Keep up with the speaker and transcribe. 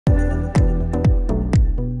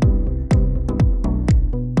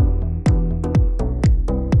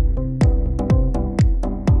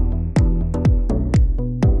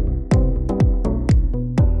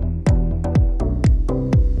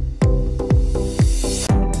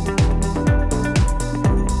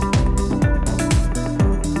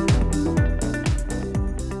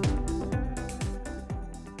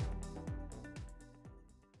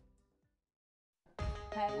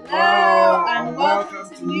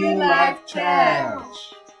New Life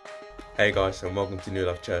Church. Hey guys, and welcome to New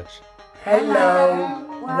Life Church. Hello,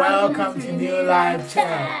 welcome to New Life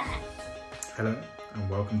Church. Hello, and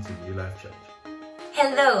welcome to New Life Church.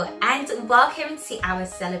 Hello, and welcome to our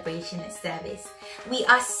celebration service. We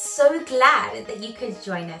are so glad that you could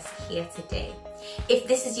join us here today. If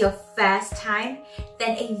this is your first time,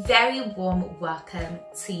 then a very warm welcome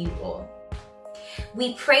to you all.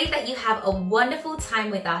 We pray that you have a wonderful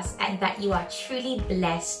time with us and that you are truly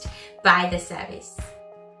blessed by the service.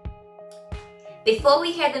 Before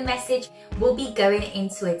we hear the message, we'll be going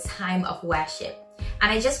into a time of worship.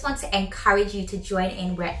 And I just want to encourage you to join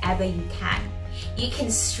in wherever you can. You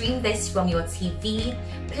can stream this from your TV,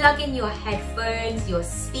 plug in your headphones, your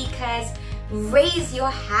speakers, raise your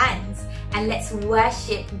hands, and let's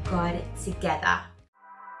worship God together.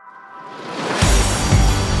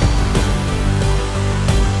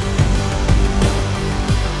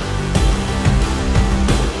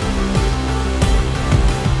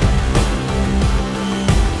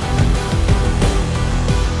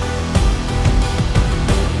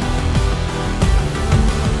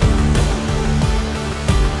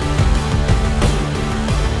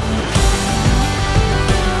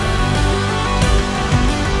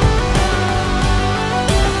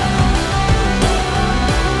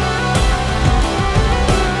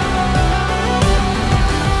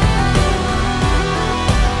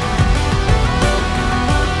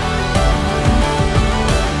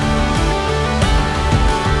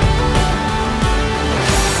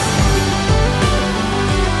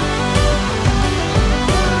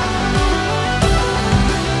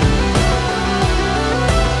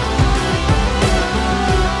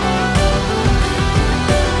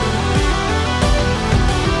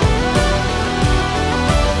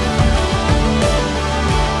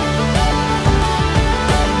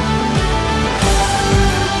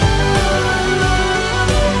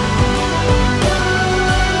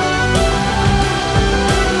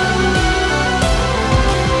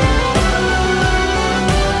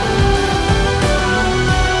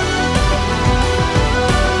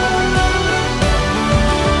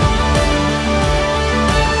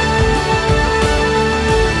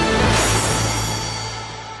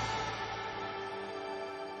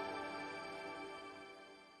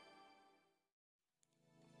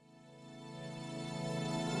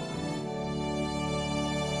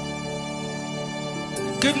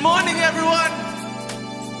 Good morning, everyone.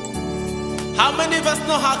 How many of us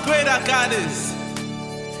know how great our God is?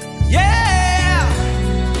 Yeah!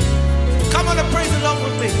 Come on and praise the Lord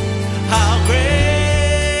with me. How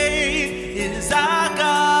great is our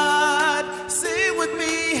God? Sing with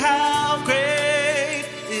me, how great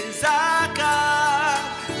is our God?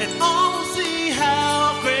 And all see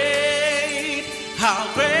how great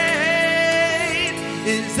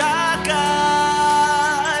is our God.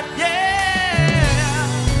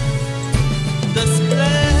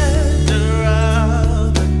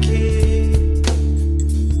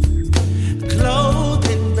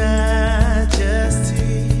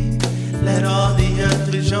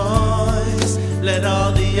 Let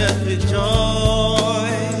all the earth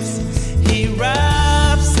rejoice. He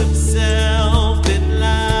wraps himself in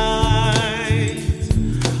light.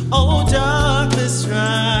 Oh, darkness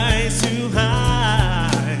tries to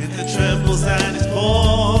hide and trembles at his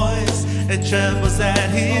voice, and trembles at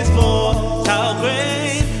his voice. How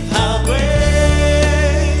great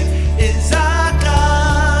is our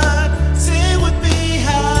God? Sing with me,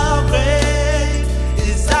 how great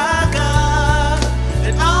is our God?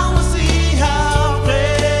 And all will see how great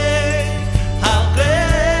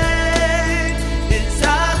is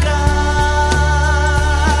our God.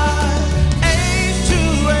 Age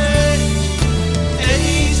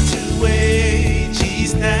to age,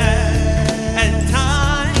 he's there, and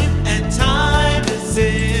time is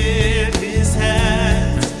in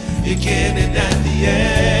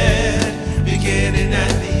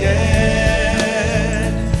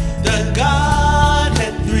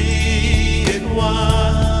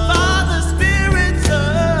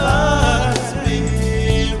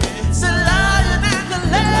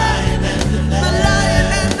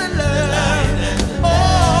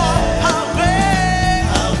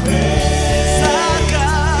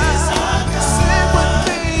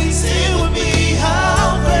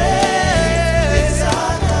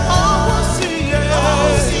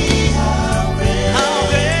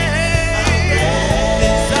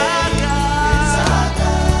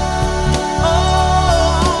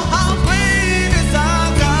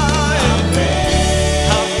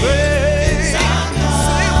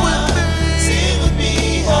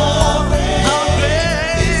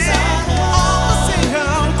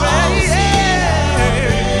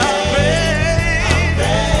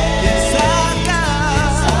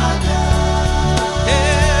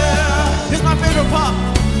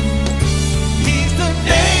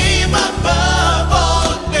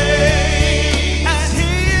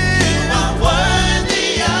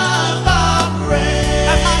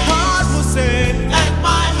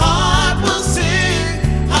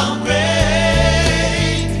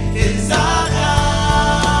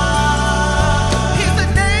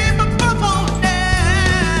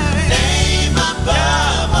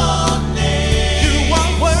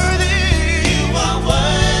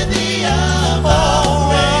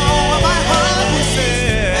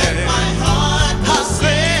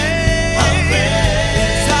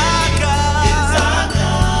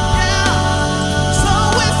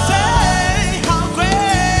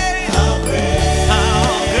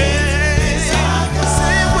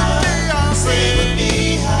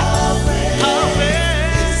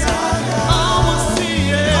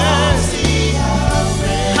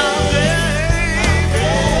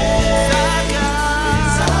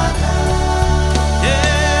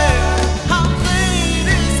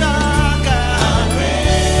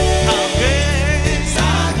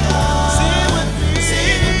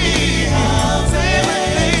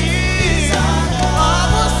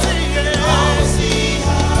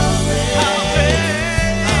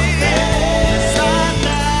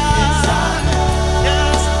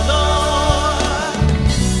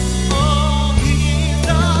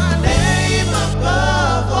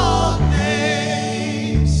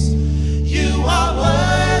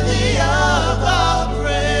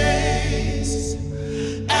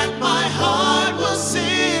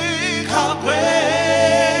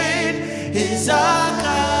is our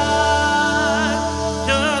God.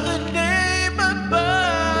 You're the name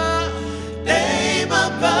above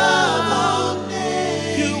all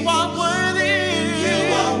names. You are worthy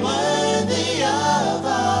of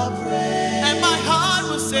our praise. And my heart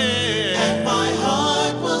will say,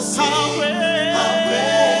 how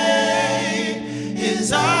great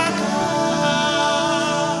is our God.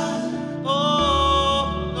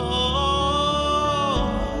 Oh, Lord,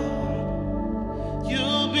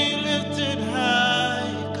 you'll be lifted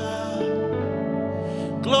high, God.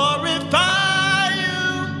 Glorify you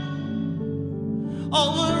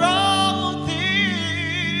over all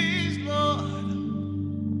things, Lord.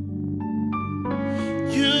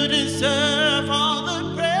 You deserve all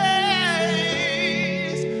the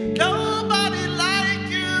praise. Nobody like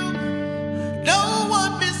you, no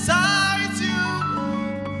one besides you.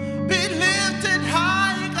 Be lifted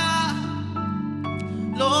high, God.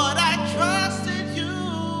 Lord, I trust in you.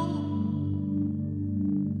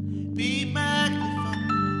 Be magnified,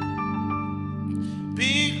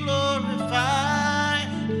 be glorified.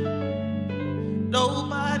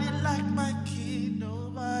 Nobody like my King,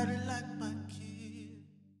 nobody like my King.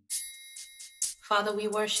 Father, we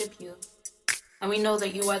worship you, and we know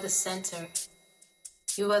that you are the center.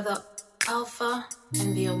 You are the Alpha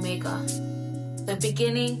and the Omega, the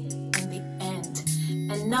beginning and the end,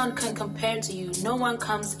 and none can compare to you. No one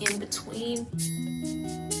comes in between.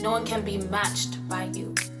 No one can be matched by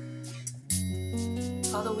you.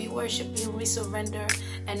 Father, we worship you, we surrender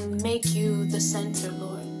and make you the center,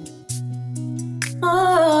 Lord.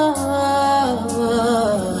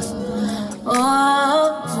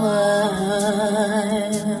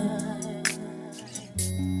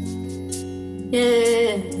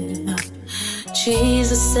 Yeah.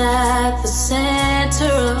 Jesus at the center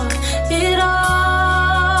of it all.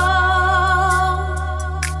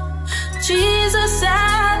 Jesus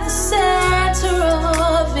at the center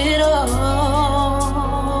of it all.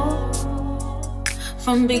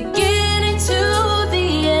 From beginning to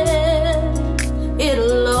the end,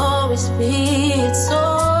 it'll always be, it's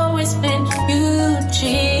always been you,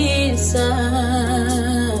 Jesus.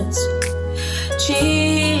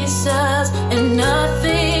 Jesus, and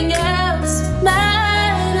nothing else matters.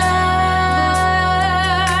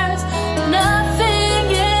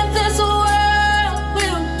 Nothing in this world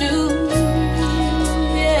will do.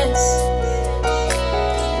 Yes.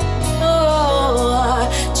 Oh,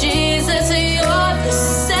 Jesus, you're the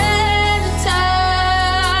center,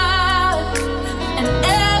 and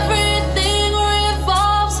everything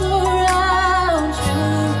revolves around you.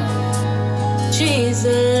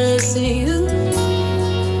 Jesus, you.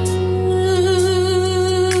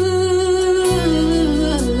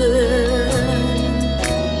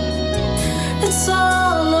 It's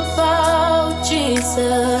all about Jesus.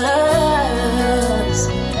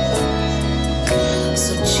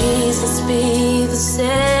 So Jesus, be the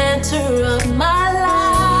center of my life.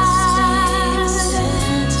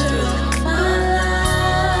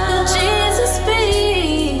 Jesus,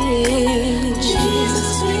 be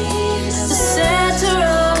the center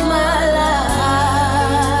of my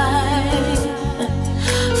life.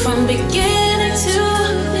 From beginning to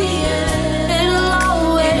the end, it'll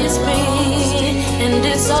always be, and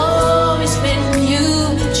it's always been you,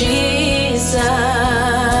 Jesus.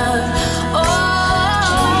 Oh,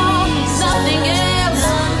 nothing else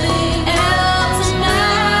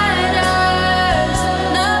matters.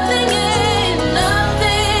 Nothing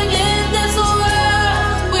in this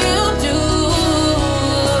world will do.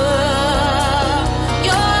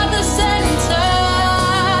 You're the center,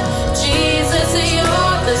 Jesus,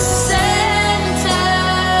 you're the center,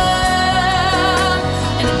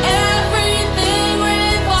 and everything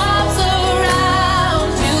revolves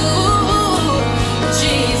around you,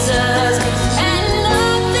 Jesus, and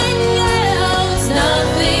nothing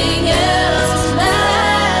else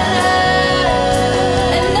matters,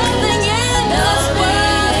 and nothing in this world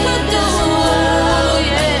will do.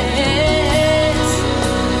 Yes,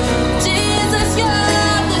 Jesus,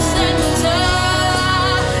 you're the center,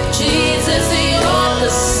 Jesus, you're the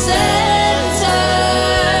center,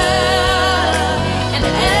 and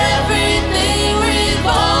everything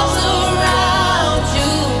revolves around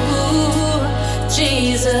you,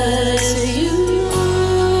 Jesus, you.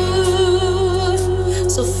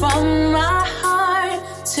 So from my heart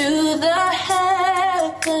to the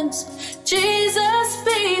heavens, Jesus,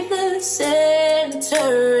 be the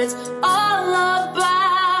center. It's all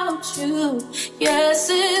about you. Yes,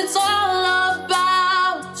 it's all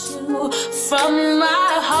about you. From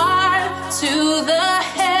my heart to the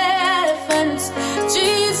heavens,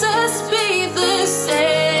 Jesus, be the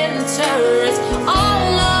center. It's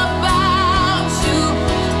all about you.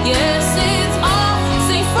 Yes,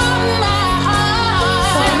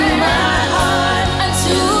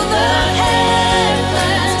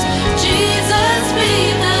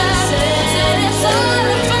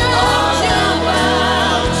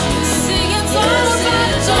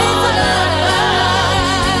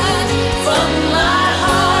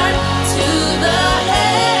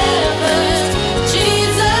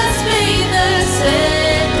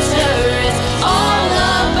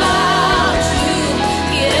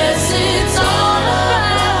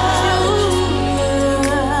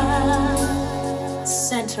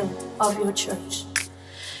 your church.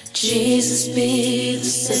 Jesus be the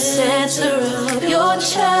center of your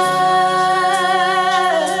church.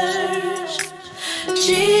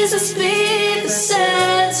 Jesus be the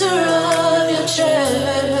center of your church.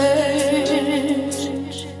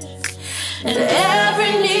 And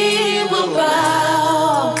every knee will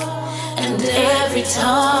bow, and every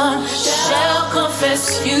tongue shall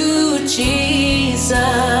confess you, Jesus.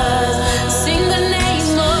 Sing the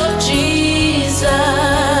name of Jesus.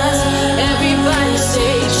 Everybody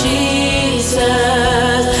say Jesus.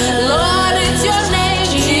 Lord, it's your name,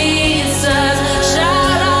 Jesus.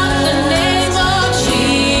 Shout out the name of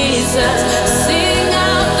Jesus. Sing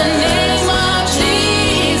out the name of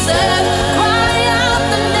Jesus. Cry out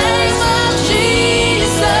the name of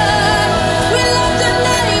Jesus. We love the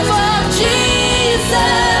name of Jesus.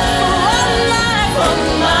 From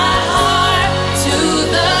my heart to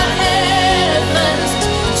the heavens,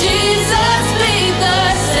 Jesus be the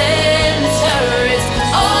center. It's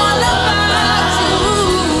all about you.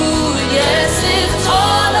 Yes, it's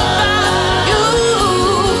all about you.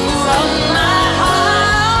 From my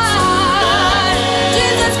heart,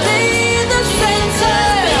 Jesus be the center.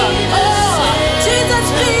 Oh, Jesus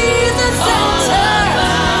be the center.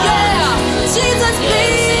 Yeah, Jesus be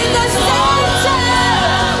the center.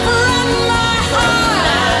 From my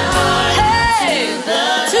heart, hey,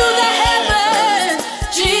 to the heavens,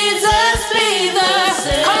 Jesus be the.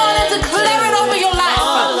 Come on and declare it over your life.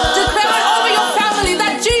 Declare it over your family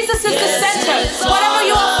that Jesus is the center. Whatever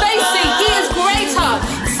you are facing, He is greater.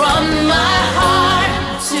 From my heart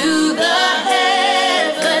to the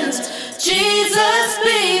heavens, Jesus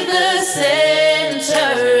be the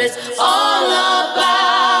center. It's all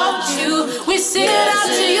about you. We sing it out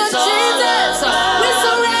to you, Jesus. We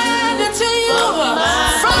surrender to you.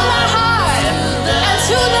 From my heart and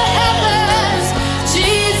to the heavens,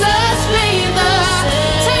 Jesus be the.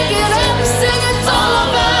 Take it up, sing. It's all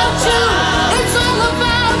about you. It's all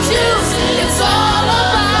about you. It's all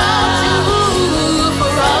about you.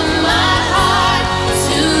 From my heart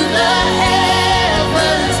to the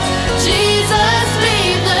heavens, Jesus be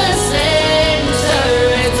the center.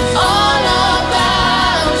 It's all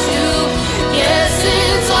about you. Yes,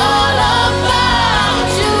 it's all about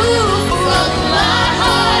you. From my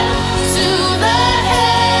heart to the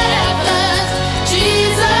heavens,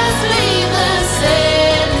 Jesus be the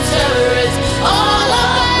center. It's all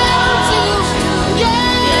about you.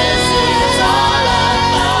 Yes, it's all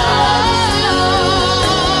about you.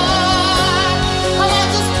 Come on,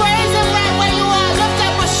 just praise Him right where you are. Lift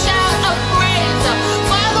up a shout of praise.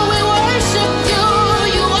 Father, we worship you.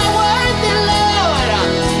 You are worthy, Lord.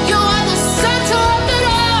 You are the center of it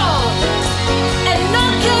all. And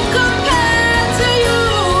none can compare to you.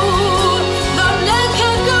 No, none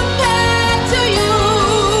can compare to you.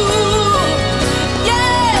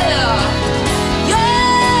 Yeah, yeah,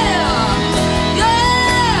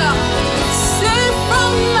 yeah. Say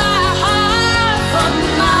from my heart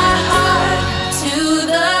to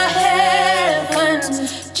the heavens,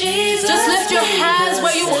 Jesus. Just lift your hands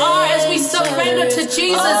where you are as we surrender to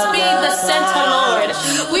Jesus. Be the center, Lord.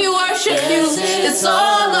 We worship you. It's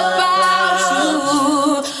all about you.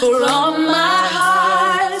 From my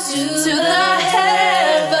heart to the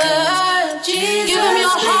heavens, Jesus. Give Him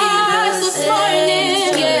your heart this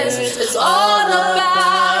morning. Yes, it's all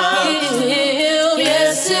about Him.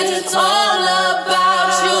 Yes, it's all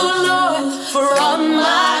about you, Lord. From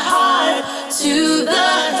my heart to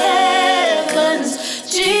the heavens,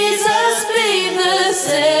 Jesus be the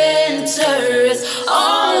center. It's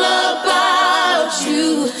all about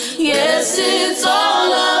you. Yes, it's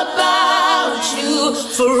all about you.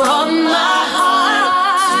 From my heart,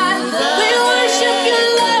 we worship you,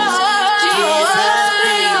 Lord. Jesus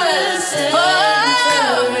be the center.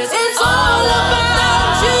 It's all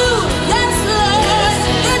about you. Yes, Lord.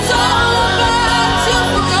 It's all about you.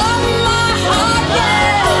 From my heart,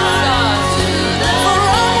 yes. From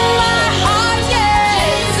my heart,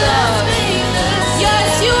 yes. Yes,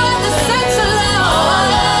 you are the center,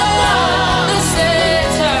 Lord. The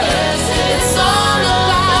center. It's all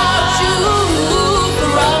about you.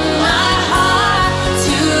 From my heart.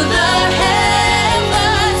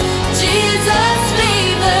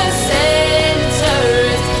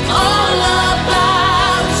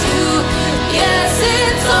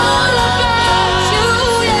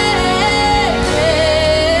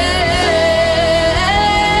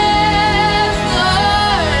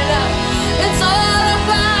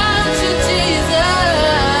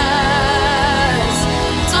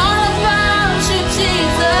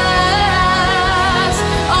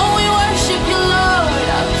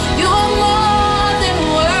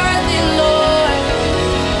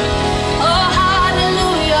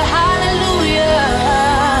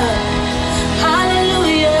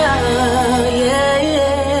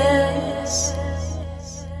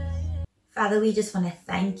 we just want to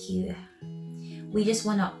thank you. We just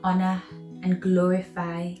want to honor and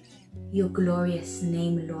glorify your glorious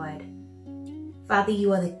name, Lord. Father,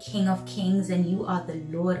 you are the King of Kings and you are the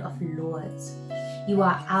Lord of Lords. You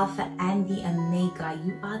are Alpha and the Omega.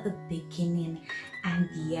 You are the beginning and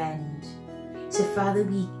the end. So Father,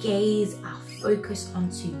 we gaze our focus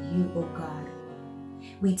onto you, O God.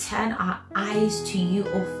 We turn our eyes to you,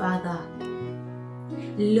 O Father,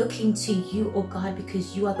 looking to you, O God,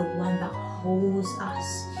 because you are the one that holds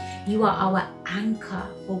us. You are our anchor,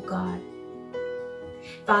 O God.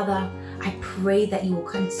 Father, I pray that you will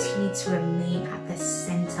continue to remain at the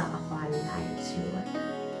center of our lives, Lord.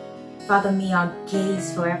 Father, may our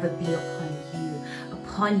gaze forever be upon you,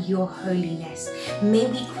 upon your holiness. May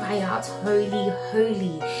we cry out, holy,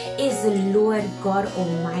 holy is the Lord God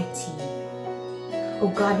Almighty. Oh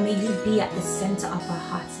God, may you be at the center of our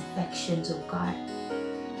heart's affections, oh God.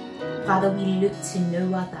 Father, we look to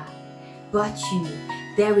no other but you.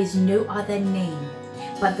 There is no other name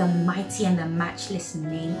but the mighty and the matchless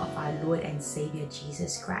name of our Lord and Savior,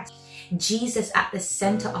 Jesus Christ. Jesus at the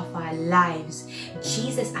center of our lives.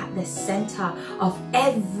 Jesus at the center of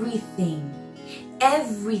everything.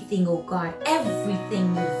 Everything, oh God,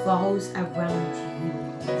 everything revolves around you.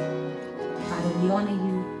 Father, we honor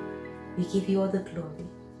you. We give you all the glory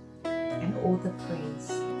and all the praise.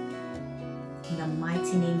 In the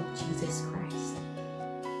mighty name of Jesus Christ.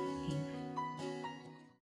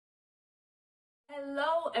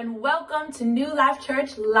 Hello and welcome to New Life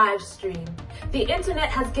Church live stream. The internet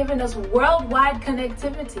has given us worldwide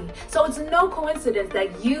connectivity, so it's no coincidence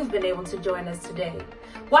that you've been able to join us today.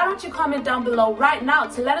 Why don't you comment down below right now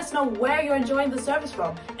to let us know where you're enjoying the service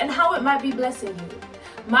from and how it might be blessing you.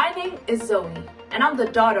 My name is Zoe, and I'm the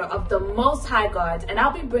daughter of the Most High God, and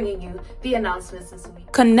I'll be bringing you the announcements this week.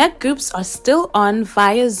 Connect groups are still on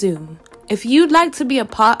via Zoom. If you'd like to be a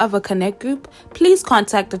part of a Connect group, please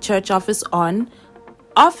contact the church office on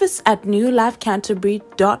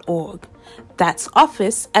office@newlifecanterbury.org. That's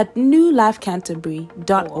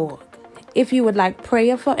office@newlifecanterbury.org. If you would like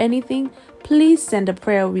prayer for anything, please send a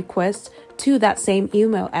prayer request to that same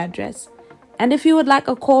email address. And if you would like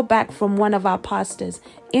a call back from one of our pastors,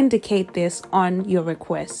 indicate this on your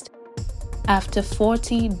request. After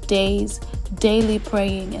 40 days daily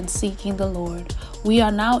praying and seeking the Lord, we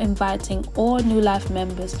are now inviting all New Life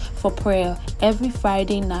members for prayer every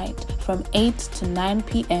Friday night from 8 to 9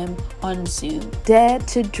 p.m. on Zoom. Dare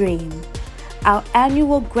to dream. Our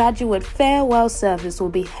annual graduate farewell service will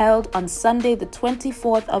be held on Sunday the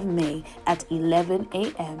 24th of May at 11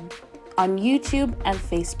 a.m. on YouTube and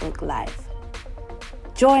Facebook Live.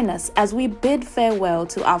 Join us as we bid farewell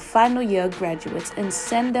to our final year graduates and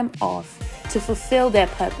send them off to fulfill their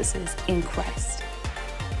purposes in Christ.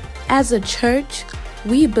 As a church,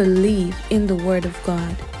 we believe in the Word of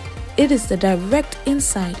God. It is the direct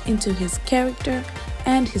insight into His character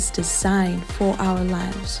and His design for our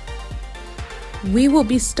lives. We will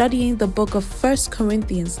be studying the book of 1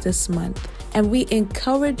 Corinthians this month, and we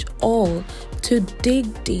encourage all to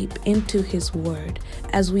dig deep into His Word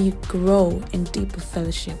as we grow in deeper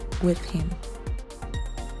fellowship with Him.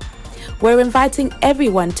 We're inviting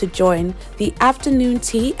everyone to join the afternoon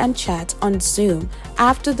tea and chat on Zoom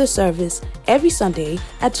after the service every Sunday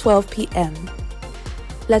at 12 p.m.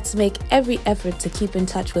 Let's make every effort to keep in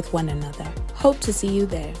touch with one another. Hope to see you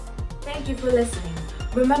there. Thank you for listening.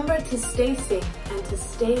 Remember to stay safe and to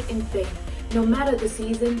stay in faith, no matter the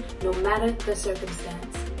season, no matter the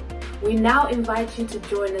circumstance. We now invite you to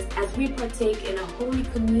join us as we partake in a Holy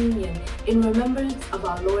Communion in remembrance of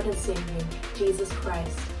our Lord and Savior, Jesus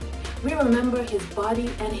Christ. We remember His body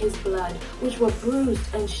and His blood, which were bruised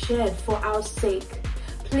and shed for our sake.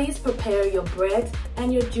 Please prepare your bread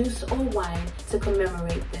and your juice or wine to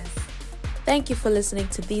commemorate this. Thank you for listening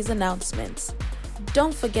to these announcements.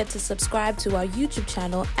 Don't forget to subscribe to our YouTube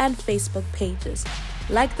channel and Facebook pages.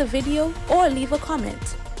 Like the video or leave a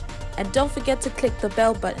comment. And don't forget to click the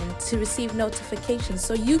bell button to receive notifications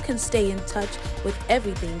so you can stay in touch with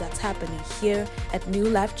everything that's happening here at New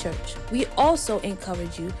Life Church. We also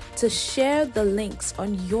encourage you to share the links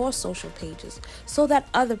on your social pages so that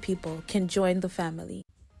other people can join the family.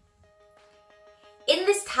 In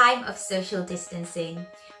this time of social distancing,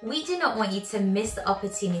 we do not want you to miss the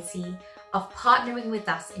opportunity of partnering with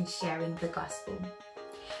us in sharing the gospel.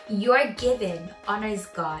 Your giving honors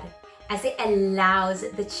God as it allows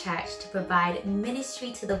the church to provide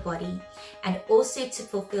ministry to the body and also to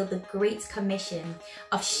fulfill the Great Commission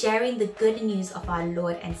of sharing the good news of our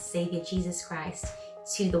Lord and Savior Jesus Christ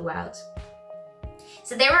to the world.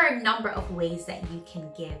 So there are a number of ways that you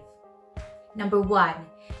can give. Number one,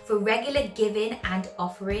 for regular giving and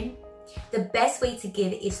offering, The best way to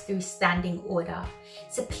give is through standing order.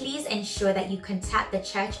 So please ensure that you contact the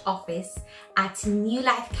church office at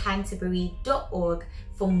newlifecanterbury.org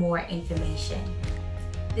for more information.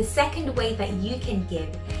 The second way that you can give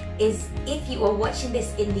is if you are watching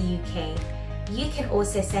this in the UK, you can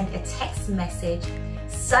also send a text message,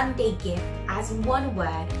 Sunday gift, as one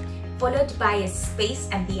word, followed by a space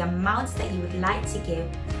and the amount that you would like to give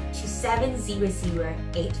to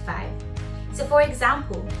 70085. So for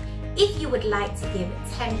example, if you would like to give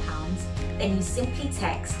 £10, then you simply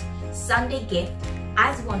text Sunday gift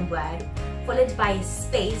as one word, followed by a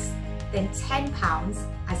space, then £10,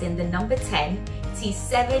 as in the number 10, to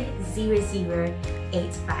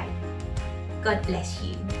 70085. God bless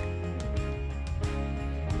you.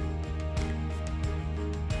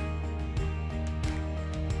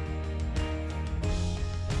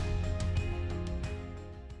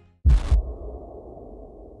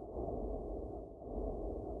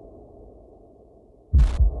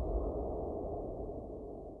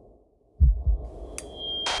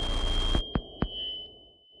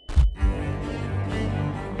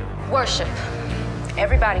 Worship.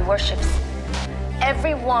 Everybody worships.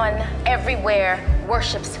 Everyone, everywhere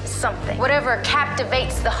worships something. Whatever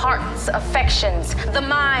captivates the heart's affections, the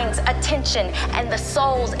mind's attention, and the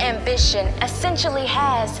soul's ambition essentially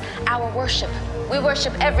has our worship. We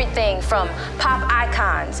worship everything from pop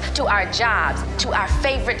icons to our jobs to our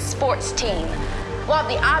favorite sports team. While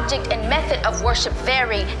the object and method of worship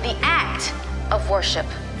vary, the act of worship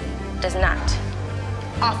does not.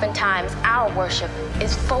 Oftentimes, our worship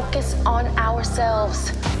is focused on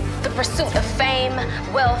ourselves. The pursuit of fame,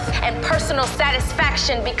 wealth, and personal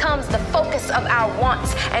satisfaction becomes the focus of our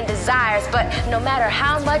wants and desires. But no matter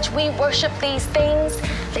how much we worship these things,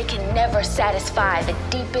 they can never satisfy the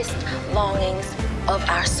deepest longings of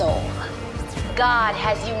our soul. God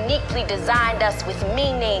has uniquely designed us with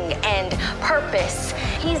meaning and purpose.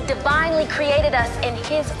 He's divinely created us in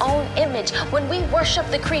His own image. When we worship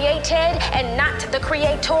the created and not the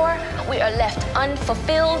creator, we are left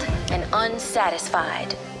unfulfilled and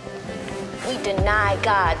unsatisfied. We deny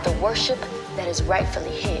God the worship that is rightfully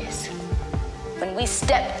His. When we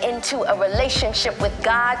step into a relationship with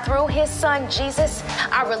God through His Son, Jesus,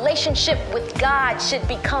 our relationship with God should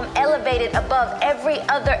become elevated above every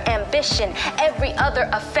other ambition, every other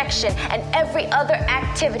affection, and every other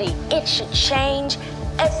activity. It should change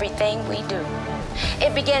everything we do.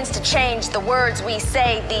 It begins to change the words we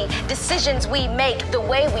say, the decisions we make, the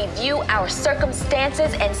way we view our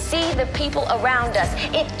circumstances and see the people around us.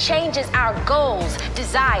 It changes our goals,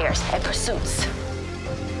 desires, and pursuits.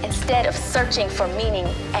 Instead of searching for meaning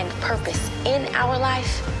and purpose in our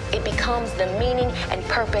life, it becomes the meaning and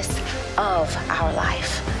purpose of our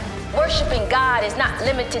life. Worshiping God is not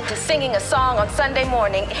limited to singing a song on Sunday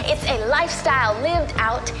morning. It's a lifestyle lived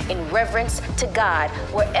out in reverence to God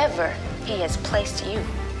wherever He has placed you.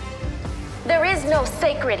 There is no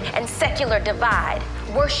sacred and secular divide.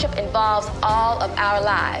 Worship involves all of our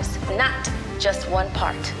lives, not just one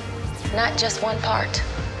part. Not just one part.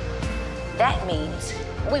 That means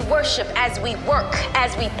we worship as we work,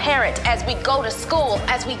 as we parent, as we go to school,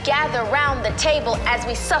 as we gather round the table, as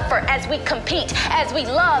we suffer, as we compete, as we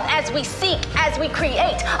love, as we seek, as we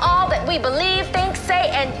create. All that we believe, think,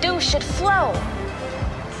 say, and do should flow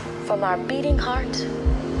from our beating heart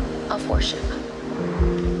of worship.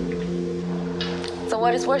 So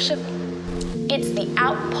what is worship? It's the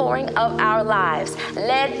outpouring of our lives,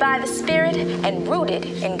 led by the Spirit and rooted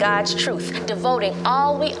in God's truth, devoting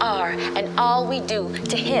all we are and all we do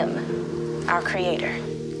to Him, our Creator.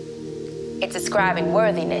 It's ascribing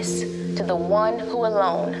worthiness to the one who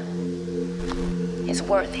alone is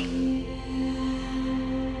worthy.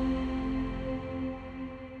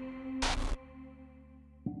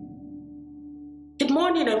 Good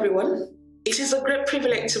morning, everyone. It is a great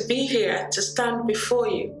privilege to be here to stand before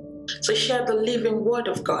you, to share the living word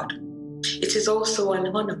of God. It is also an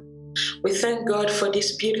honor. We thank God for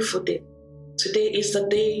this beautiful day. Today is the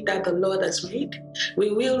day that the Lord has made.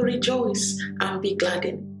 We will rejoice and be glad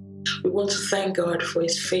in it. We want to thank God for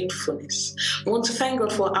His faithfulness. We want to thank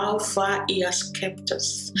God for how far He has kept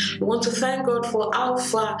us. We want to thank God for how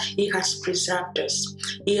far He has preserved us.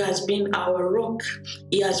 He has been our rock.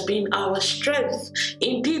 He has been our strength.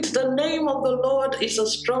 Indeed, the name of the Lord is a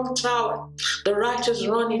strong tower. The righteous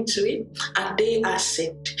run into it and they are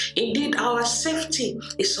saved. Indeed, our safety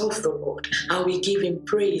is of the Lord, and we give Him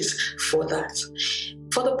praise for that.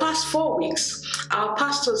 For the past 4 weeks, our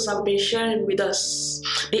pastors have been sharing with us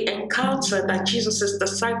the encounter that Jesus'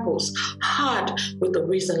 disciples had with the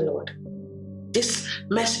risen Lord. These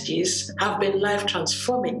messages have been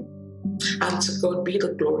life-transforming, and to God be the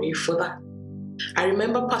glory for that. I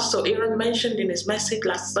remember Pastor Aaron mentioned in his message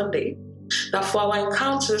last Sunday that for our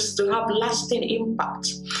encounters to have lasting impact,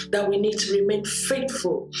 that we need to remain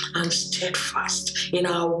faithful and steadfast in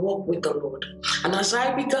our walk with the Lord. And as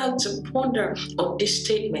I began to ponder on this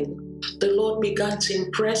statement, the Lord began to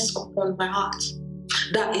impress upon my heart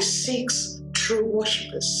that He seeks true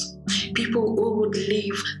worshippers, people who would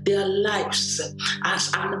live their lives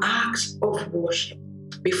as an act of worship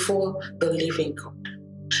before the living God.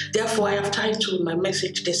 Therefore, I have titled my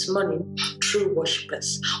message this morning, True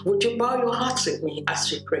Worshippers. Would you bow your hearts with me as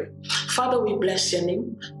we pray? Father, we bless your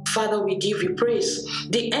name. Father, we give you praise.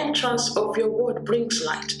 The entrance of your word brings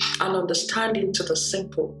light and understanding to the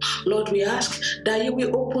simple. Lord, we ask that you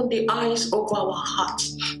will open the eyes of our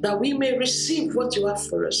hearts, that we may receive what you have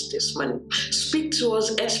for us this morning. Speak to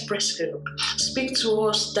us expressly, Lord. Speak to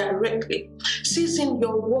us directly. Season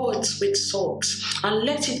your words with salt and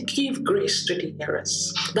let it give grace to the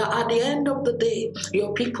hearers, that at the end of the day,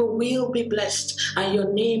 your people will be blessed and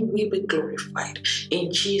your name will be glorified.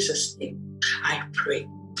 In Jesus' name, I pray.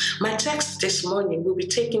 My text this morning will be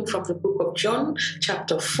taken from the book of John,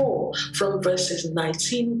 chapter 4, from verses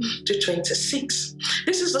 19 to 26.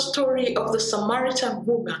 This is the story of the Samaritan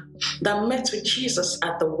woman that met with Jesus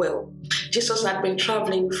at the well. Jesus had been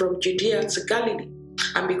traveling from Judea to Galilee,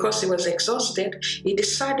 and because he was exhausted, he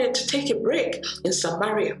decided to take a break in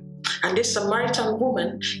Samaria. And this Samaritan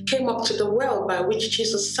woman came up to the well by which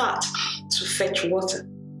Jesus sat to fetch water.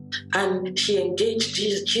 And she engaged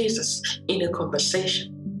Jesus in a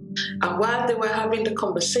conversation. And while they were having the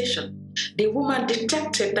conversation, the woman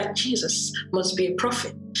detected that Jesus must be a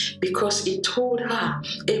prophet because he told her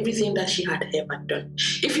everything that she had ever done.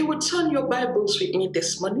 If you would turn your Bibles with me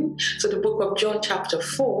this morning to the book of John chapter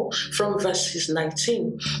 4 from verses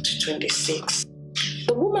 19 to 26.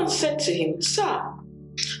 The woman said to him, "Sir,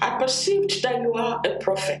 I perceived that you are a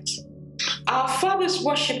prophet. Our fathers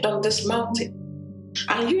worshipped on this mountain,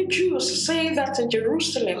 and you Jews say that in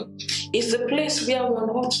Jerusalem is the place where one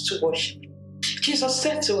ought to worship." Jesus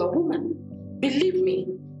said to her, "Woman, believe me,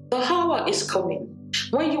 the hour is coming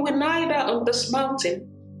when you will neither on this mountain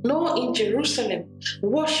nor in Jerusalem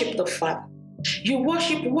worship the Father. You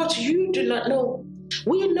worship what you do not know.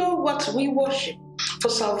 We know what we worship, for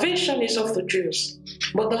salvation is of the Jews.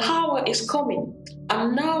 But the hour is coming,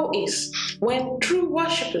 and now is, when true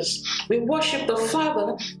worshippers will worship the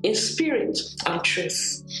Father in spirit and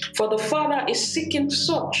truth. For the Father is seeking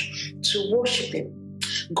such to worship him.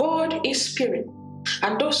 God is spirit,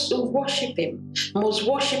 and those who worship him must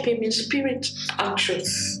worship him in spirit and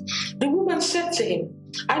truth." The woman said to him,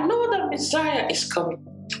 "I know that Messiah is coming,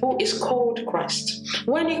 who is called Christ.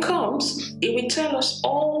 When he comes, he will tell us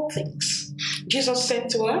all things." Jesus said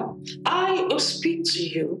to her, "I who speak to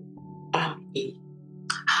you am he."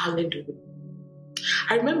 Hallelujah.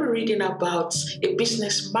 I remember reading about a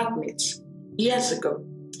business magnate years ago.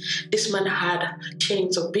 This man had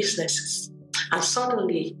chains of businesses, and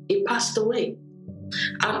suddenly he passed away.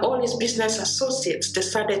 And all his business associates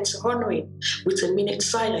decided to honor him with a minute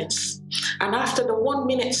silence. And after the 1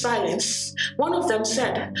 minute silence, one of them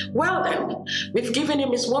said, "Well then, we've given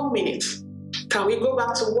him his 1 minute. Can we go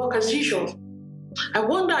back to work as usual?" I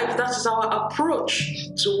wonder if that is our approach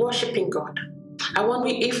to worshiping God. I wonder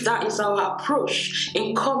if that is our approach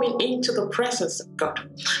in coming into the presence of God.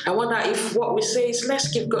 I wonder if what we say is, let's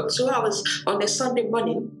give God 2 hours on a Sunday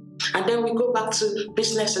morning, and then we go back to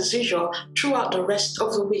business as usual throughout the rest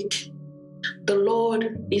of the week. The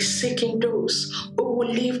Lord is seeking those who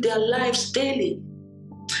will live their lives daily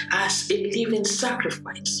as a living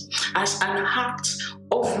sacrifice, as an act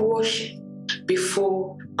of worship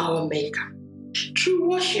before our Maker. True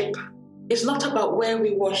worship is not about where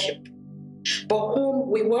we worship, but whom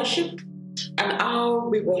we worship and how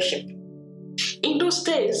we worship. In those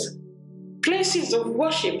days, places of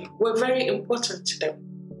worship were very important to them.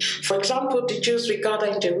 For example, the Jews would gather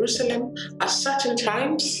in Jerusalem at certain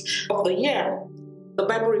times of the year. The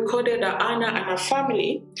Bible recorded that Anna and her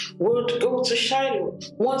family would go to Shiloh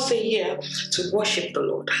once a year to worship the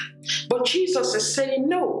Lord. But Jesus is saying,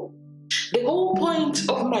 no. The whole point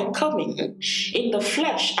of my coming in the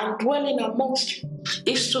flesh and dwelling amongst you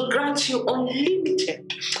is to grant you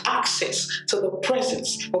unlimited access to the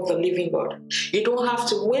presence of the living God. You don't have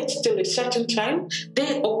to wait till a certain time,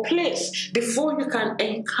 day or place before you can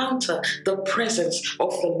encounter the presence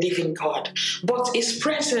of the living God. But his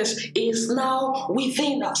presence is now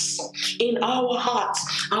within us, in our hearts.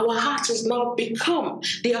 Our heart has now become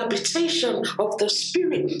the habitation of the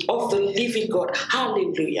Spirit of the living God.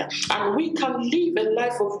 Hallelujah. And we can live a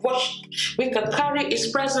life of worship. We can carry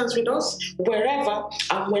His presence with us wherever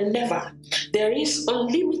and whenever. There is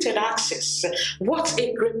unlimited access. What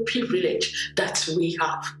a great privilege that we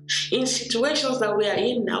have. In situations that we are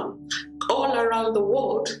in now, all around the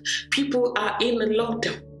world, people are in a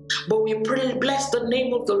lockdown. But we pray, bless the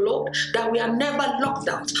name of the Lord, that we are never locked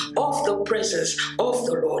out of the presence of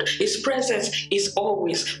the Lord. His presence is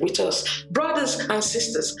always with us. Brothers and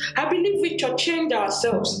sisters, I believe we should change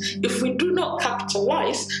ourselves if we do not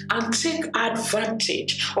capitalize and take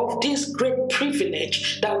advantage of this great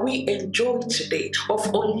privilege that we enjoy today of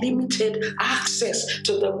unlimited access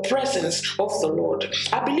to the presence of the Lord.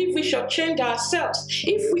 I believe we should change ourselves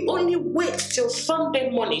if we only wait till Sunday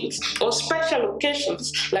mornings or special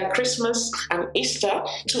occasions like Christmas and Easter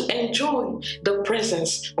to enjoy the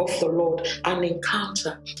presence of the Lord and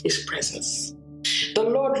encounter His presence. The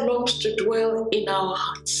Lord longs to dwell in our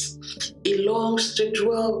hearts. He longs to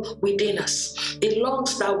dwell within us. He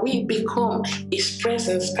longs that we become His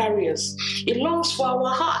presence carriers. He longs for our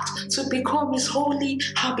heart to become His holy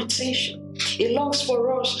habitation. He longs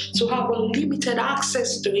for us to have unlimited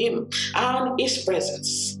access to Him and His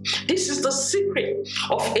presence. This is the secret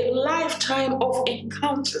of a lifetime of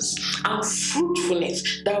encounters and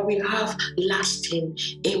fruitfulness that will have lasting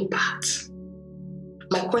impact.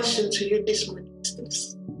 My question to you this morning is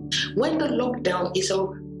this: when the lockdown is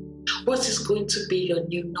over, what is going to be your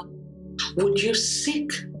new normal? Would you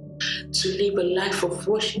seek to live a life of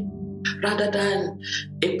worship rather than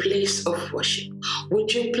a place of worship?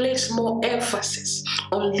 Would you place more emphasis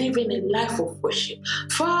on living a life of worship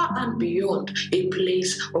far and beyond a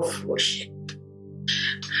place of worship?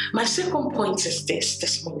 My second point is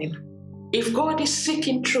this morning. If God is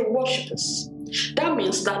seeking true worshipers, that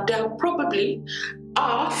means that there probably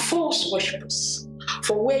are false worshipers.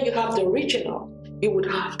 For where you have the original, you would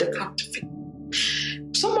have the counterfeit.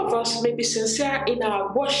 Some of us may be sincere in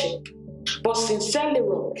our worship, but sincerely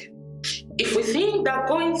wrong. If we think that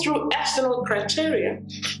going through external criteria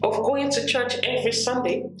of going to church every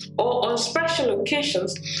Sunday or on special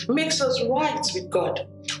occasions makes us right with God,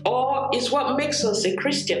 or is what makes us a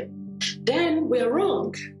Christian, then we're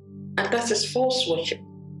wrong, and that is false worship.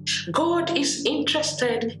 God is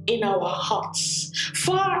interested in our hearts,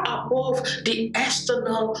 far above the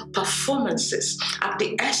external performances and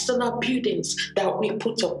the external buildings that we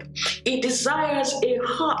put up. He desires a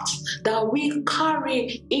heart that we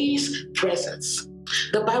carry His presence.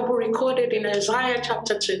 The Bible recorded in Isaiah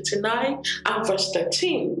chapter 29 and verse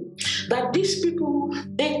 13 that these people,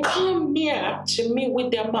 they come near to me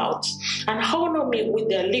with their mouths and honor me with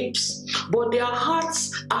their lips, but their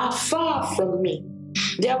hearts are far from me.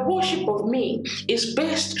 Their worship of me is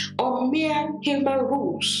based on mere human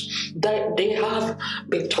rules that they have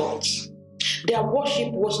been taught. Their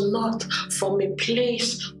worship was not from a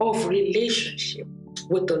place of relationship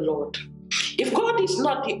with the Lord. If God is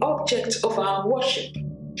not the object of our worship,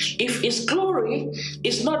 if His glory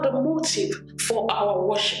is not the motive for our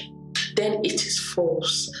worship, then it is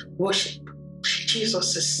false worship.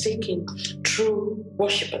 Jesus is seeking true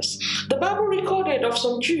worshippers. The Bible recorded of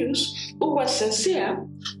some Jews who were sincere,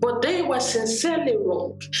 but they were sincerely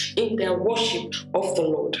wrong in their worship of the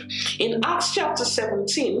Lord. In Acts chapter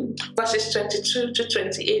 17, verses 22 to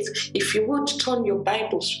 28, if you would turn your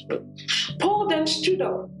Bibles, Paul then stood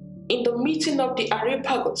up in the meeting of the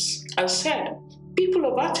Areopagus and said, "People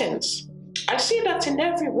of Athens, I see that in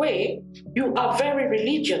every way you are very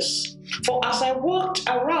religious. For as I walked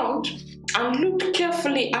around and looked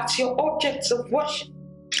carefully at your objects of worship,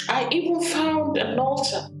 I even found an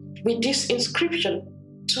altar with this inscription,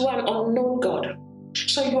 to an unknown God.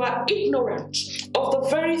 So you are ignorant of the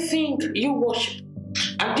very thing you worship.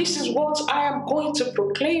 And this is what I am going to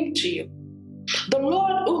proclaim to you. The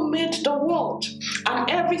Lord who made the world and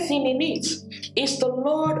everything in it is the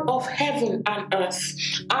Lord of heaven and earth,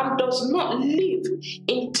 and does not live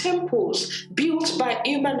in temples built by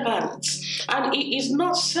human hands, and He is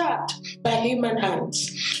not served by human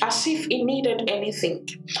hands as if He needed anything.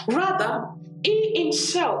 Rather, He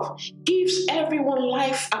Himself gives everyone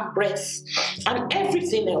life and breath and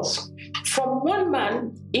everything else. From one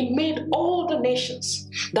man He made all the nations,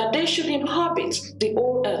 that they should inhabit the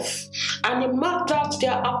whole earth, and He marked out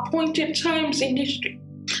their appointed times in history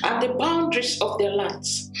and the boundaries of their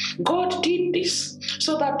lands. God did this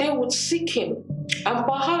so that they would seek Him and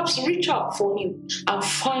perhaps reach out for Him and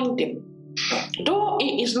find Him, though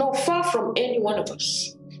He is not far from any one of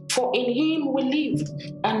us. For in Him we live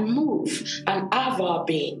and move and have our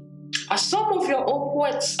being. As some of your own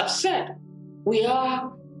poets have said, we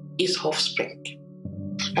are His offspring.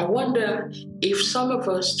 I wonder if some of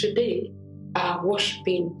us today are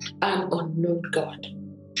worshiping an unknown God.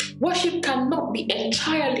 Worship cannot be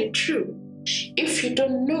entirely true if you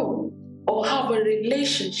don't know or have a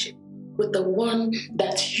relationship with the one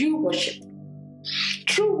that you worship.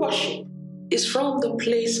 True worship is from the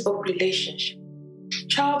place of relationship.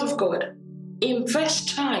 Child of God,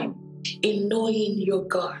 invest time in knowing your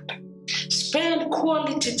God. Spend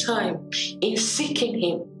quality time in seeking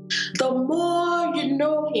Him. The more you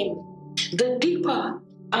know Him, the deeper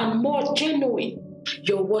and more genuine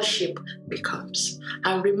your worship becomes.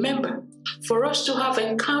 And remember, for us to have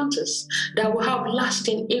encounters that will have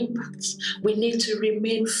lasting impacts, we need to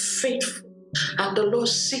remain faithful. And the Lord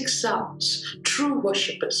seeks out true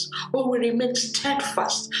worshippers who will remain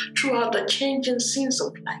steadfast throughout the changing scenes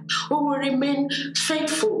of life, who will remain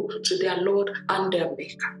faithful to their Lord and their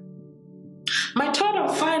Maker. My third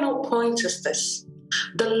and final point is this: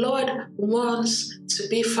 the Lord wants to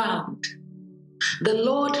be found. The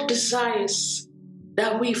Lord desires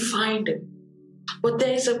that we find Him, but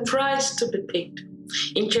there is a price to be paid.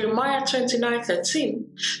 In Jeremiah 29:13,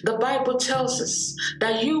 the Bible tells us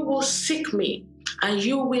that you will seek me and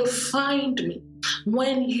you will find me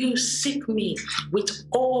when you seek me with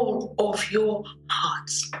all of your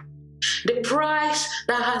hearts. The price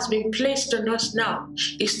that has been placed on us now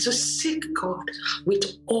is to seek God with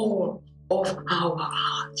all of our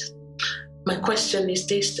hearts. My question is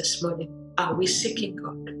this morning: are we seeking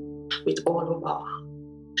God with all of our heart?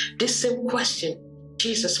 This same question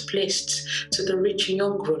Jesus placed to the rich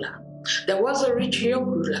young ruler. There was a rich young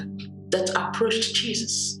ruler that approached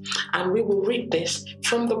Jesus, and we will read this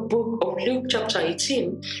from the book of Luke chapter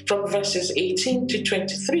 18, from verses 18 to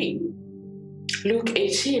 23. Luke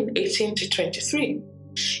 18 to 23.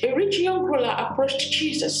 A rich young ruler approached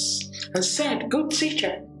Jesus and said, "Good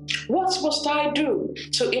teacher, what must I do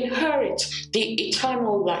to inherit the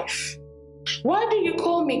eternal life?" "Why do you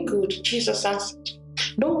call me good?" Jesus answered.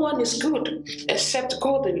 "No one is good except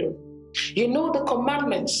God alone. You know the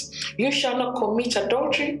commandments. You shall not commit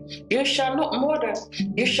adultery. You shall not murder.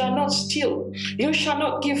 You shall not steal. You shall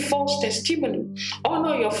not give false testimony.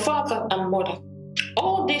 Honor your father and mother.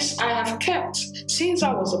 All this I have kept since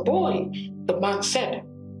I was a boy," the man said.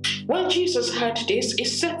 When Jesus heard this, He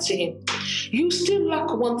said to him, "You still lack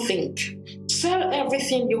one thing. Sell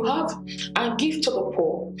everything you have and give to the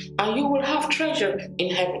poor, and you will have treasure in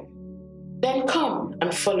heaven. Then come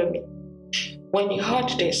and follow me." When he heard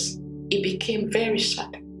this, he became very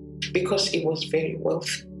sad because he was very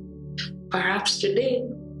wealthy. Perhaps today,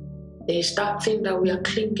 there is that thing that we are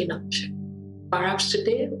clinging on to. Perhaps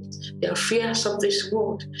today, the fears of this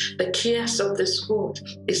world, the cares of this world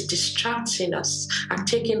is distracting us and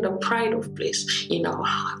taking the pride of place in our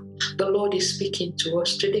heart. The Lord is speaking to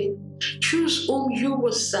us today. Choose whom you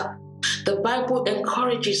will serve. The Bible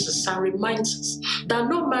encourages us and reminds us that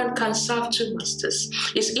no man can serve two masters.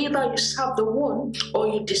 It's either you serve the one or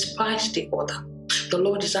you despise the other. The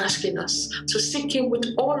Lord is asking us to seek Him with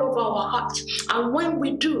all of our hearts. And when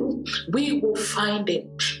we do, we will find Him,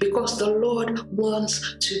 because the Lord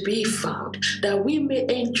wants to be found, that we may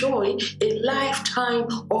enjoy a lifetime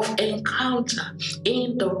of encounter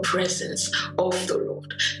in the presence of the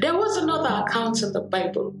Lord. There was another account in the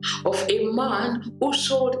Bible of a man who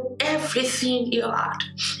sold everything he had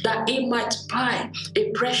that he might buy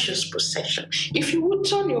a precious possession. If you would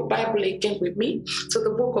turn your Bible again with me to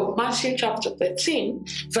the book of Matthew chapter 13,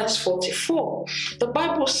 verse 44, the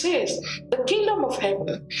Bible says, "The kingdom of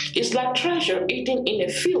heaven is like treasure hidden in a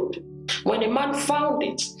field. When a man found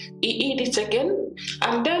it, he hid it again,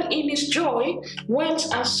 and then in his joy went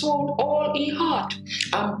and sold all he had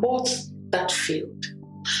and bought that field."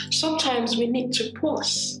 Sometimes we need to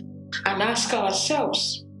pause and ask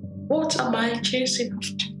ourselves, what am I chasing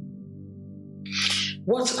after?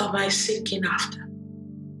 What am I seeking after?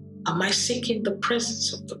 Am I seeking the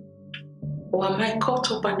presence of the Lord? Or am I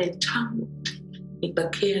caught up and entangled in the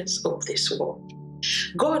cares of this world?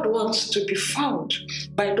 God wants to be found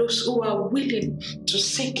by those who are willing to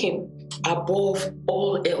seek Him above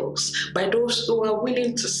all else, by those who are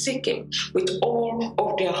willing to seek Him with all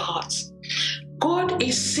of their hearts. God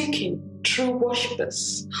is seeking true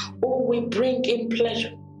worshippers who will bring Him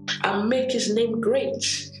pleasure and make His name great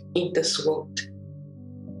in this world.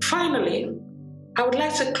 Finally, I would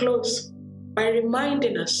like to close by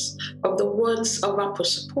reminding us of the words of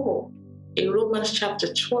Apostle Paul in Romans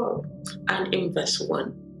chapter 12 and in verse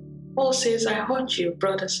 1. Paul says, "I urge you,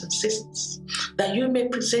 brothers and sisters, that you may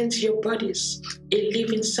present your bodies a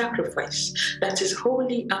living sacrifice that is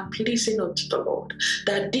holy and pleasing unto the Lord,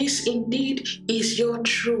 that this indeed is your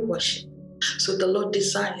true worship. So the Lord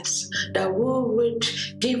desires that we would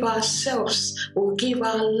give ourselves, we'll give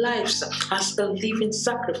our lives as a living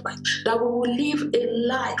sacrifice, that we will live a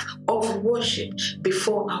life of worship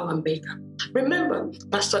before our Maker. Remember,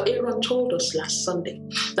 Pastor Aaron told us last Sunday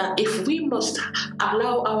that if we must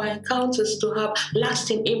allow our encounters to have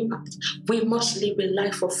lasting impact, we must live a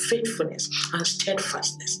life of faithfulness and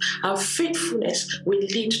steadfastness. And faithfulness will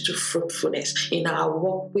lead to fruitfulness in our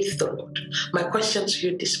walk with the Lord. My question to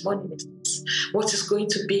you this morning is this: what is going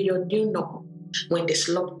to be your new normal when this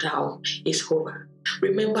lockdown is over?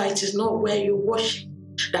 Remember, it is not where you worship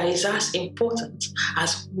that is as important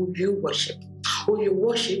as who you worship. Who you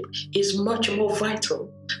worship is much more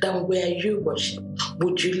vital than where you worship.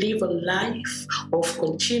 Would you live a life of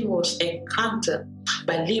continuous encounter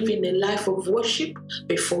by living a life of worship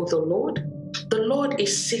before the Lord? The Lord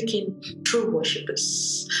is seeking true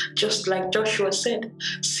worshipers. Just like Joshua said,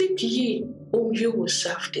 seek ye whom you will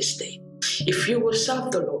serve this day. If you will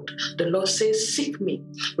serve the Lord says, seek me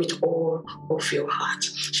with all of your heart.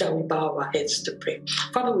 Shall we bow our heads to pray?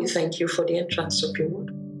 Father, we thank you for the entrance of your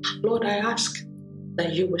word. Lord, I ask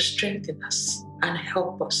that you will strengthen us and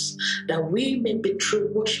help us, that we may be true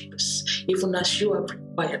worshipers, even as you have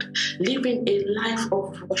required, living a life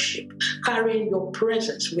of worship, carrying your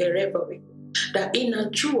presence wherever we go, that in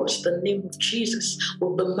and through us the name of Jesus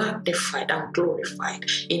will be magnified and glorified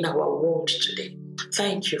in our world today.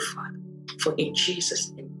 Thank you, Father, for in Jesus'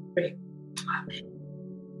 name we pray. Amen.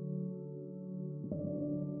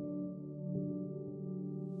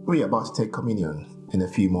 We are about to take communion in a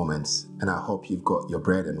few moments, and I hope you've got your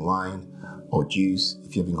bread and wine or juice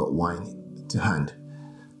if you haven't got wine to hand.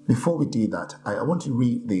 Before we do that, I want to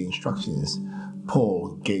read the instructions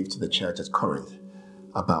Paul gave to the church at Corinth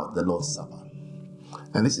about the Lord's Supper.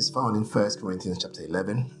 And this is found in 1 Corinthians chapter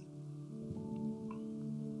 11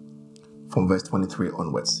 from verse 23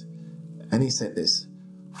 onwards. And he said this: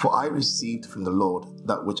 "For I received from the Lord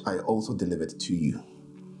that which I also delivered to you,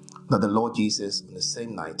 that the Lord Jesus, on the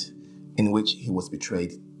same night in which he was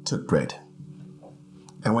betrayed, took bread.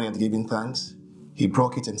 And when he had given thanks, he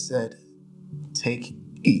broke it and said, 'Take,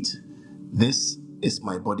 eat. This is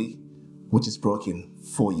my body, which is broken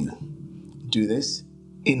for you. Do this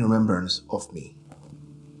in remembrance of me.'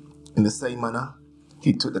 In the same manner,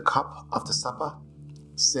 he took the cup after supper,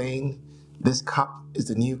 saying, 'This cup is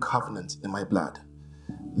the new covenant in my blood.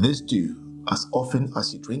 This do as often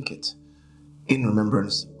as you drink it in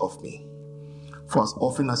remembrance of me. For as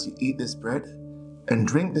often as you eat this bread and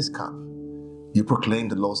drink this cup, you proclaim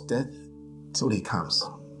the Lord's death till he comes.'"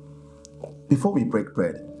 Before we break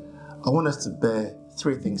bread, I want us to bear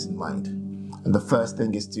three things in mind. And the first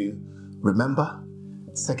thing is to remember,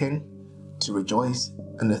 second, to rejoice,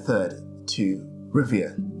 and the third, to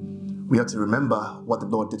revere. We have to remember what the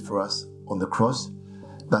Lord did for us on the cross,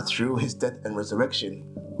 that through his death and resurrection,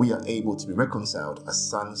 we are able to be reconciled as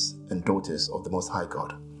sons and daughters of the Most High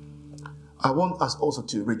God. I want us also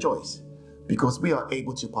to rejoice, because we are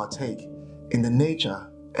able to partake in the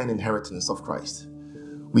nature and inheritance of Christ.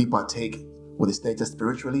 We partake with his nature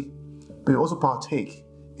spiritually, but we also partake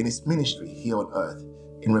in his ministry here on earth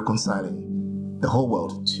in reconciling the whole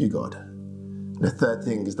world to God. The third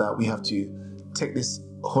thing is that we have to take this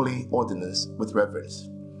holy ordinance with reverence,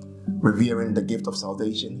 revering the gift of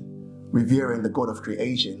salvation, revering the God of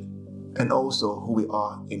creation, and also who we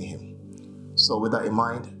are in him. So with that in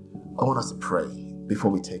mind, I want us to pray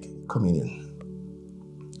before we take communion.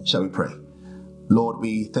 Shall we pray? Lord,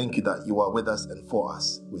 we thank you that you are with us and for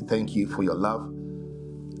us. We thank you for your love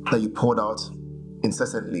that you poured out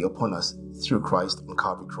incessantly upon us through Christ on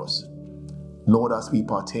Calvary Cross. Lord, as we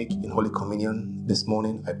partake in Holy Communion this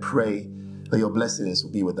morning, I pray that your blessings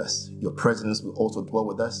will be with us. Your presence will also dwell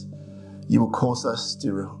with us. You will cause us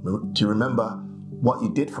to remember what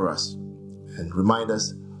you did for us and remind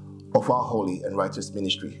us of our holy and righteous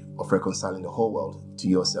ministry of reconciling the whole world to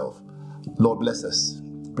yourself. Lord, bless us.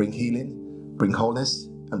 Bring healing, bring wholeness,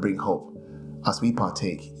 and bring hope as we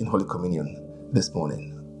partake in Holy Communion this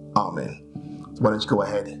morning. Amen. So why don't you go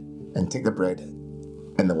ahead and take the bread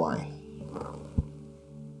and the wine.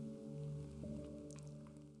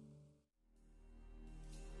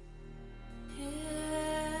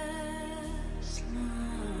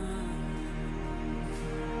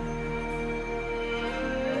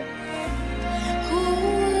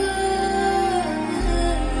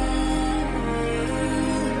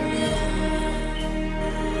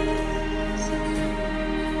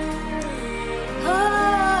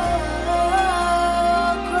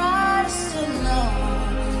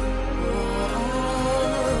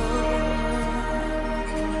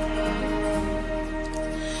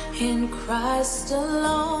 Christ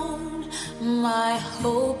alone my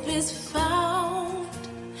hope is found.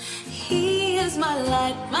 He is my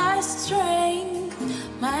light, my strength,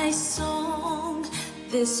 my song,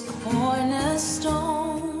 this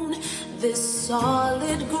cornerstone, this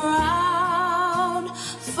solid ground,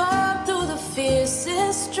 firm through the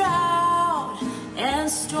fiercest drought and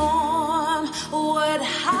storm. What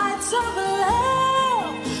heights of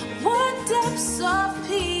love, what depths of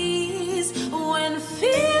peace, when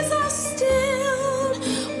fears are stilled,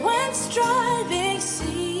 when striving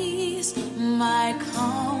cease. My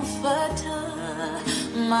comforter,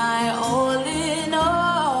 my all in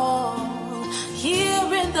all,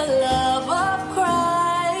 here in the love of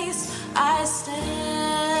Christ I stand.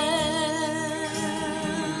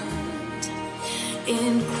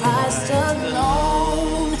 In Christ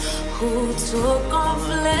alone, who took on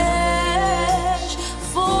flesh,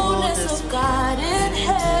 fullness of God in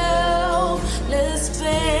helpless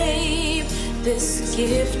babe, this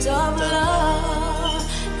gift of love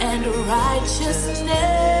and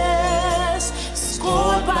righteousness,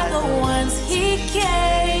 scored by the ones he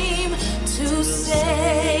came to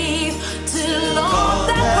save. Till on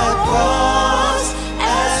that cross,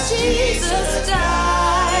 as Jesus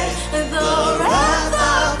died, the wrath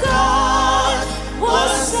of God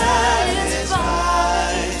was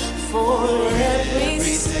satisfied. For every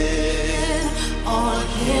sin on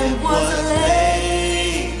him was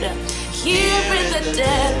laid. Here in the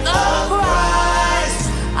death of Christ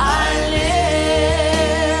I live.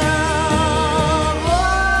 Oh,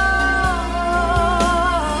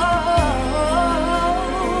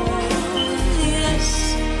 yes,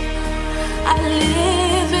 I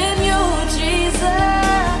live in you, Jesus.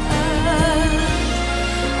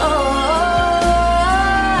 Oh,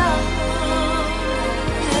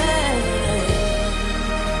 yes.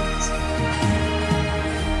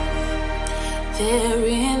 There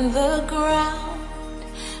in the ground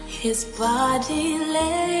his body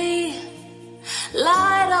lay,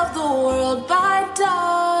 light of the world by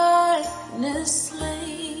darkness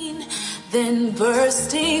slain, then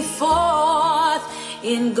bursting forth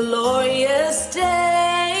in glorious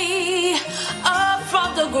day, up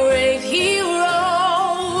from the grave he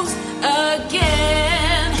rose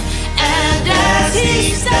again, and as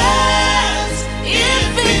he stands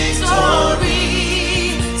in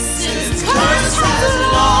victory, since curse has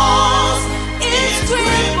lost its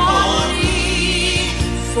grip on me,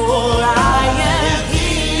 for I am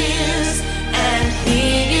his and he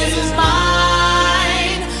is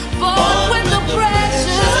mine, bought with the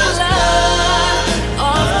precious blood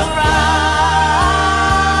of Christ.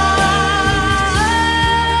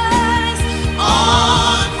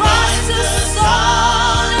 On Christ the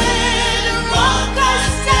solid rock I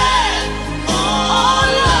stand.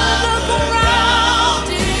 All other ground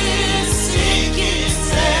is sinking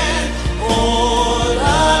sand. All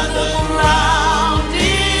other ground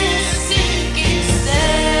is sinking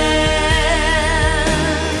sand.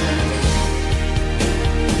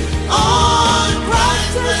 On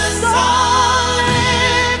Christ the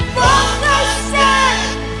solid rock I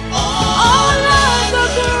stand. All other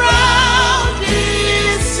ground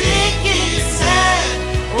is sinking sand.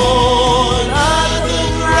 All other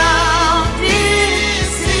ground is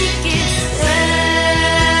sinking sand.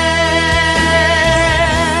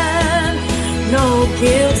 No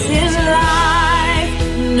guilt in life,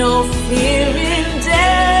 no fear in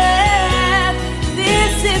death.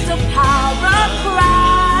 This is the power of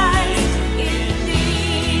Christ in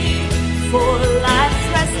me. For life's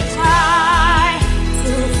restless high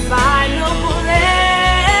to final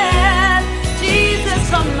breath, Jesus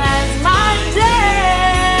commands my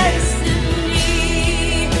destiny.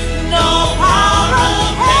 No power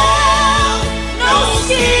of hell, no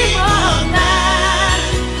scheme of man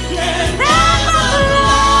can ever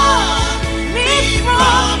pluck me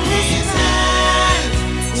from his hand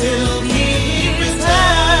till he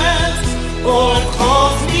returns or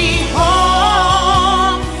calls me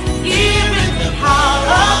home. Here in the power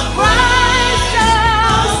of Christ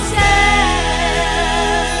I'll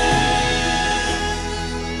stand.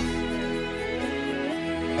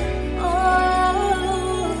 Oh,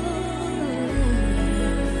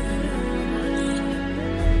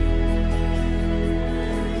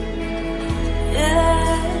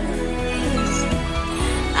 yes,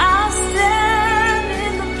 I'll stand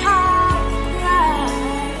in the power of Christ.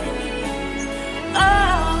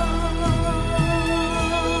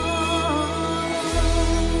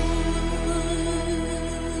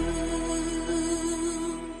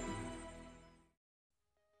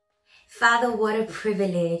 Father, what a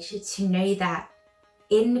privilege to know that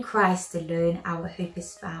in Christ alone our hope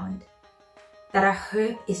is found. that our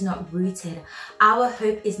hope is not rooted. Our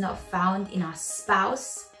hope is not found in our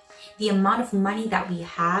spouse, the amount of money that we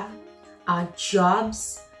have, our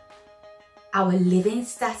jobs, our living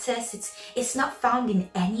status. It's not found in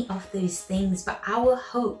any of those things, but our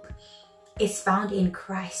hope is found in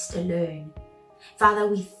Christ alone. Father,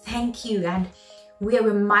 we thank you, and we are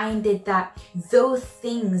reminded that though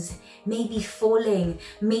things may be falling,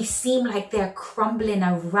 may seem like they're crumbling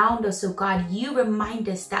around us, oh God, you remind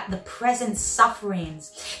us that the present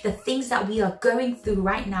sufferings, the things that we are going through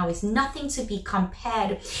right now, is nothing to be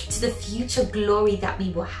compared to the future glory that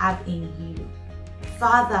we will have in you.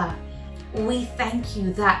 Father, we thank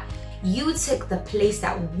you that you took the place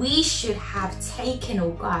that we should have taken, oh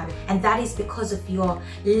God, and that is because of your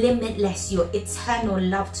limitless, your eternal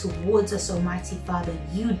love towards us, Almighty Father.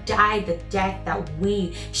 You died the death that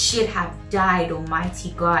we should have died,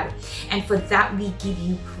 Almighty God, and for that we give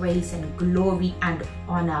you praise and glory and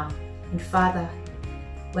honor. And Father,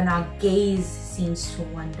 when our gaze seems to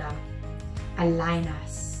wander, align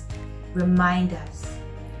us, remind us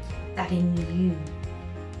that in you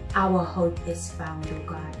our hope is found, oh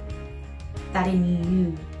God. That in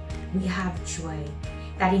you we have joy,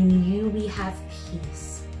 that in you we have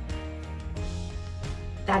peace,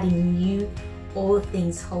 that in you all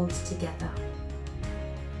things hold together.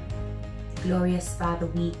 Glorious Father,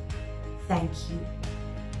 we thank you,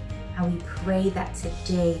 and we pray that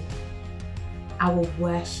today our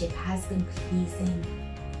worship has been pleasing,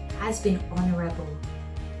 has been honorable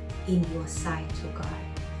in your sight, oh God.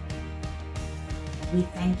 We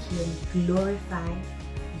thank you and glorify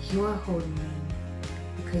your holy name,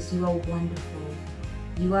 because you are wonderful,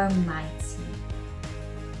 you are mighty,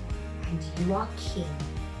 and you are King,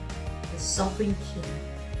 the sovereign King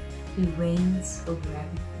who reigns over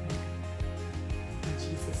everything. In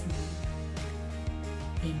Jesus'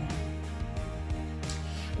 name, amen.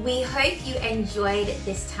 We hope you enjoyed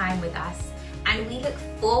this time with us, and we look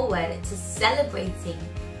forward to celebrating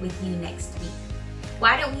with you next week.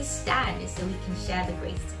 Why don't we stand so we can share the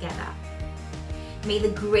grace together? May the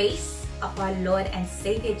grace of our Lord and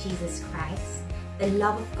Savior Jesus Christ, the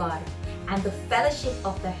love of God, and the fellowship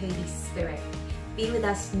of the Holy Spirit be with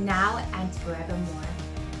us now and forevermore.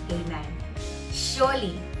 Amen.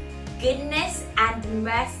 Surely, goodness and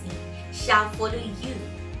mercy shall follow you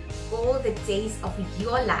all the days of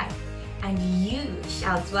your life, and you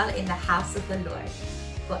shall dwell in the house of the Lord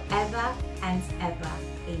forever and ever.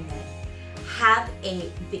 Amen. Have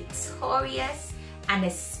a victorious and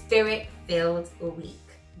a spirit-filled week.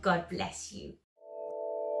 God bless you.